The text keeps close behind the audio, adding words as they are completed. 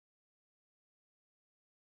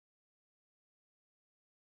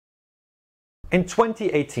In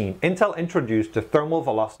 2018, Intel introduced the thermal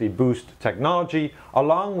velocity boost technology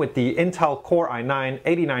along with the Intel Core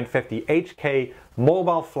i9-8950HK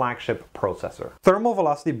mobile flagship processor. Thermal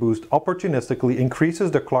velocity boost opportunistically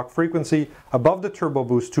increases the clock frequency above the Turbo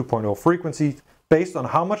Boost 2.0 frequency based on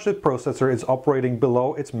how much the processor is operating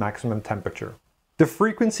below its maximum temperature. The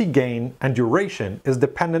frequency gain and duration is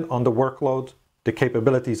dependent on the workload, the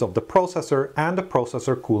capabilities of the processor, and the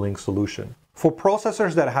processor cooling solution. For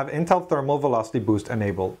processors that have Intel Thermal Velocity Boost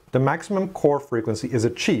enabled, the maximum core frequency is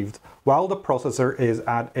achieved while the processor is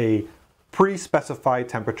at a pre-specified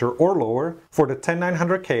temperature or lower. For the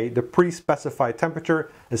 10900K, the pre-specified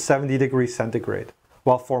temperature is 70 degrees centigrade,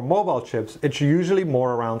 while for mobile chips, it's usually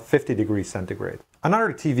more around 50 degrees centigrade.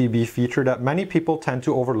 Another TVB feature that many people tend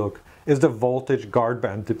to overlook is the voltage guard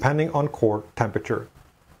band depending on core temperature.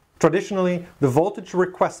 Traditionally, the voltage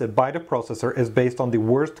requested by the processor is based on the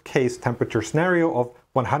worst-case temperature scenario of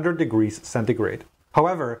 100 degrees centigrade.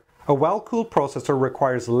 However, a well-cooled processor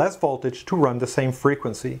requires less voltage to run the same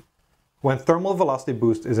frequency. When thermal velocity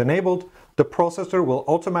boost is enabled, the processor will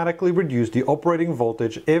automatically reduce the operating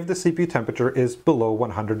voltage if the CPU temperature is below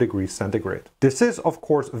 100 degrees centigrade. This is, of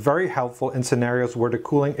course, very helpful in scenarios where the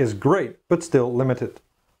cooling is great but still limited,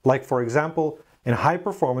 like for example in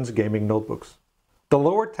high-performance gaming notebooks. The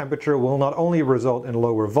lower temperature will not only result in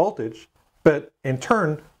lower voltage, but in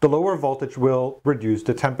turn, the lower voltage will reduce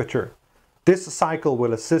the temperature. This cycle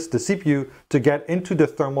will assist the CPU to get into the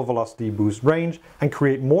thermal velocity boost range and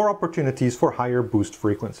create more opportunities for higher boost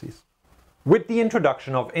frequencies. With the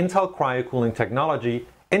introduction of Intel cryocooling technology,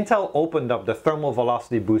 Intel opened up the thermal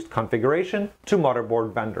velocity boost configuration to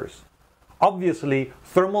motherboard vendors. Obviously,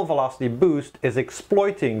 thermal velocity boost is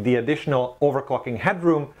exploiting the additional overclocking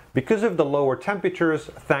headroom because of the lower temperatures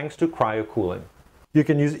thanks to cryocooling. You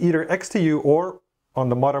can use either XTU or, on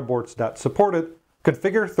the motherboards that support it,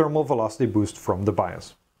 configure thermal velocity boost from the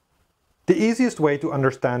BIOS. The easiest way to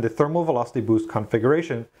understand the thermal velocity boost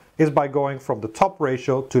configuration is by going from the top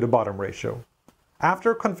ratio to the bottom ratio.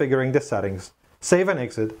 After configuring the settings, save and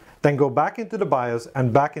exit, then go back into the BIOS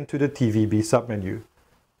and back into the TVB submenu.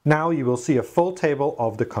 Now you will see a full table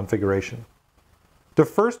of the configuration. The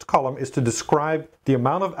first column is to describe the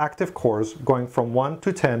amount of active cores going from 1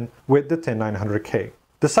 to 10 with the 10900K.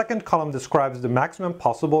 The second column describes the maximum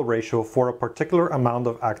possible ratio for a particular amount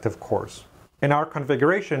of active cores. In our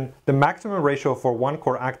configuration, the maximum ratio for 1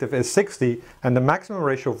 core active is 60 and the maximum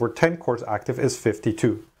ratio for 10 cores active is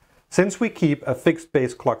 52. Since we keep a fixed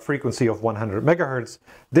base clock frequency of 100 MHz,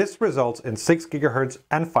 this results in 6 GHz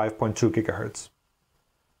and 5.2 GHz.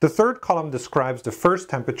 The third column describes the first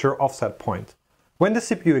temperature offset point. When the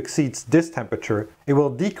CPU exceeds this temperature, it will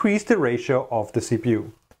decrease the ratio of the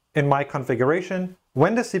CPU. In my configuration,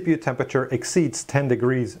 when the CPU temperature exceeds 10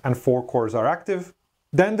 degrees and 4 cores are active,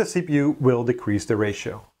 then the CPU will decrease the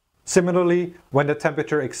ratio. Similarly, when the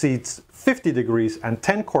temperature exceeds 50 degrees and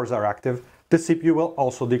 10 cores are active, the CPU will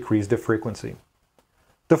also decrease the frequency.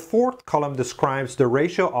 The fourth column describes the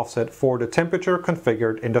ratio offset for the temperature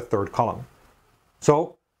configured in the third column.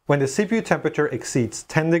 So, when the CPU temperature exceeds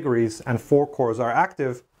 10 degrees and 4 cores are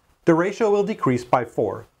active, the ratio will decrease by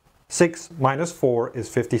 4. 6 minus 4 is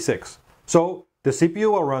 56. So the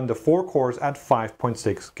CPU will run the 4 cores at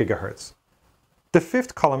 5.6 GHz. The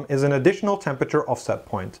fifth column is an additional temperature offset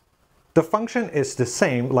point. The function is the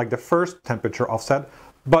same like the first temperature offset,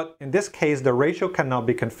 but in this case the ratio cannot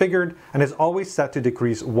be configured and is always set to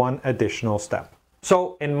decrease one additional step.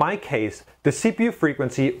 So in my case, the CPU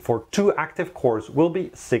frequency for 2 active cores will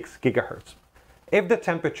be 6 GHz. If the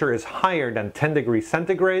temperature is higher than 10 degrees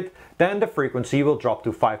centigrade, then the frequency will drop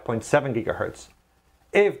to 5.7 GHz.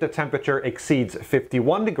 If the temperature exceeds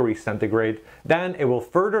 51 degrees centigrade, then it will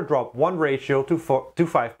further drop one ratio to 5.6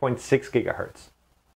 GHz.